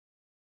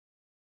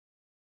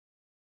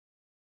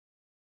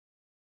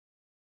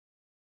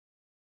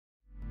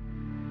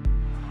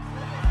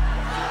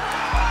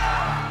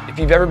If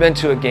you've ever been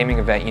to a gaming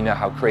event, you know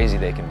how crazy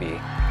they can be.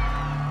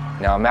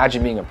 Now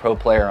imagine being a pro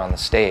player on the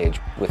stage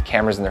with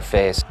cameras in their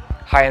face,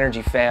 high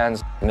energy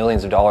fans,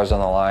 millions of dollars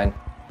on the line.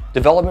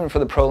 Development for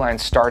the Pro line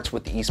starts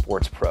with the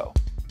Esports Pro.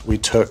 We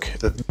took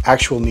the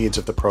actual needs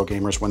of the pro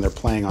gamers when they're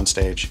playing on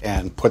stage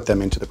and put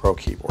them into the pro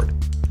keyboard.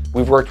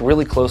 We've worked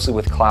really closely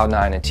with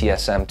Cloud9 and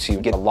TSM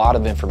to get a lot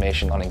of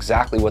information on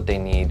exactly what they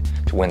need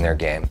to win their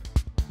game.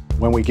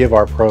 When we give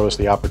our pros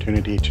the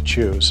opportunity to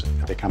choose,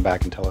 they come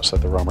back and tell us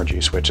that the Roamer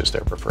G switch is their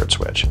preferred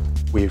switch.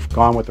 We've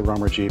gone with the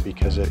Roamer G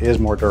because it is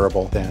more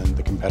durable than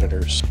the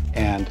competitors,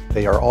 and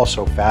they are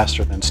also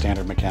faster than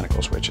standard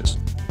mechanical switches.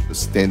 The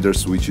standard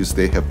switches,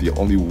 they have the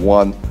only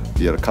one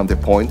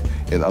contact point,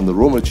 and on the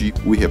Roamer G,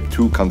 we have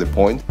 2 contact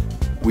points.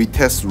 We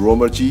test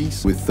Roamer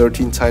Gs with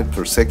 13 times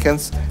per second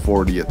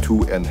for the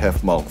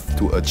 2.5 months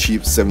to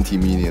achieve 70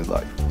 million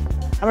life.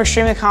 I'm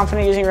extremely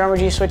confident using Roamer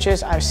G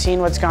switches. I've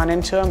seen what's gone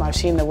into them. I've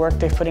seen the work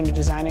they've put into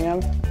designing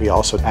them. We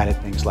also added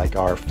things like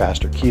our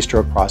faster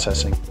keystroke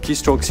processing.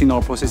 Keystroke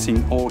signal processing,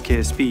 or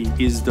KSP,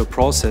 is the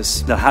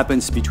process that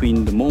happens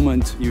between the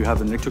moment you have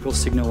an electrical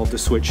signal of the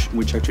switch,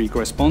 which actually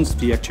corresponds to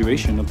the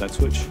actuation of that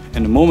switch,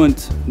 and the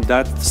moment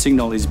that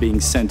signal is being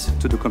sent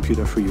to the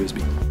computer through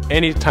USB.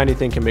 Any tiny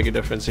thing can make a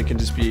difference. It can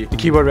just be the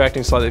keyboard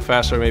reacting slightly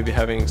faster, maybe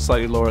having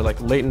slightly lower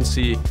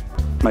latency.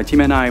 My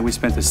team and I, we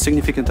spent a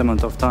significant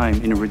amount of time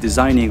in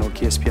redesigning our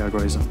KSP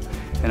algorithm,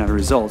 and as a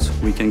result,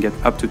 we can get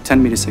up to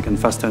 10 milliseconds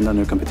faster than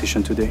our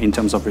competition today in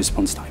terms of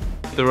response time.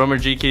 The Roamer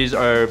G keys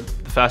are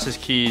the fastest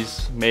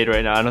keys made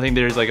right now. I don't think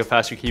there's like a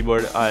faster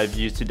keyboard I've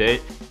used to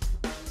date.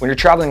 When you're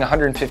traveling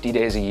 150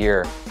 days a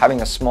year,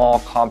 having a small,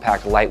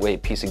 compact,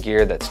 lightweight piece of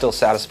gear that still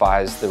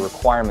satisfies the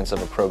requirements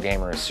of a pro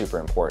gamer is super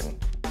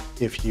important.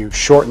 If you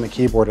shorten the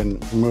keyboard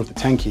and remove the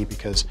 10 key,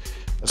 because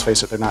let's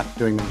face it, they're not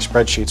doing many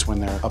spreadsheets when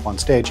they're up on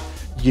stage,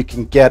 you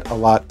can get a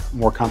lot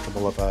more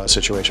comfortable of a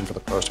situation for the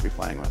pros to be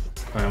playing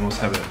with. I almost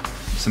have it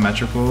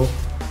symmetrical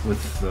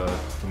with the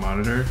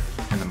monitor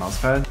and the mouse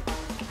pad.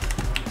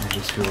 It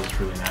just feels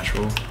really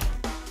natural.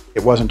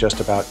 It wasn't just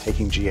about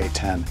taking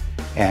GA10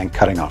 and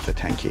cutting off the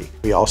 10 key.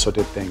 We also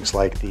did things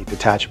like the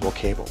detachable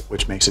cable,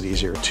 which makes it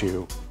easier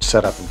to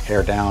set up and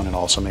pare down and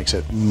also makes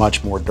it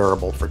much more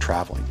durable for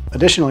traveling.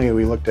 Additionally,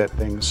 we looked at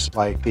things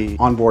like the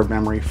onboard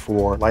memory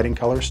for lighting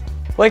colors.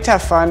 We like to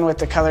have fun with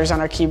the colors on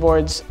our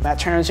keyboards. At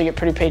tournaments we get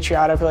pretty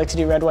patriotic. We like to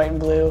do red, white, and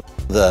blue.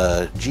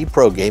 The G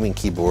Pro gaming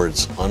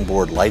keyboard's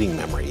onboard lighting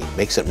memory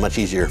makes it much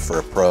easier for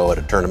a pro at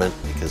a tournament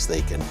because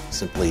they can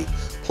simply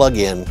plug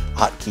in,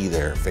 hotkey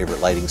their favorite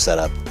lighting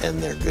setup,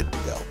 and they're good to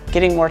go.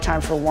 Getting more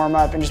time for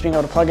warm-up and just being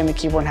able to plug in the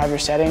keyboard and have your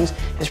settings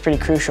is pretty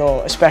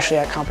crucial, especially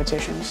at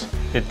competitions.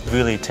 It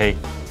really takes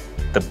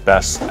the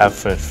best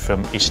effort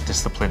from each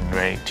discipline,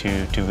 right,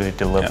 to really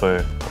deliver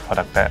a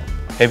product that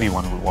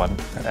everyone would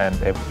want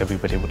and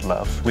everybody would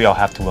love. We all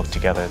have to work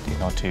together,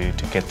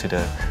 to get to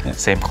the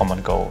same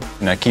common goal.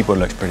 Keyboard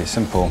looks pretty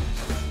simple,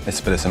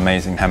 but it's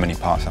amazing how many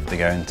parts have to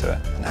go into it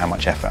and how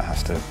much effort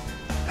has to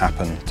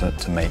happen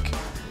to make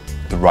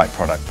the right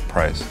product for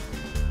pros.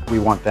 We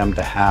want them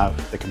to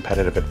have the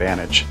competitive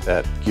advantage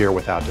that gear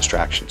without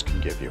distractions can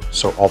give you,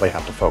 so all they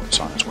have to focus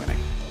on is winning.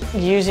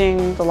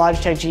 Using the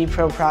Logitech G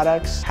Pro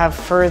products have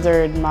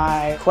furthered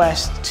my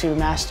quest to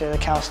master the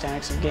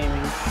calisthenics of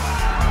gaming.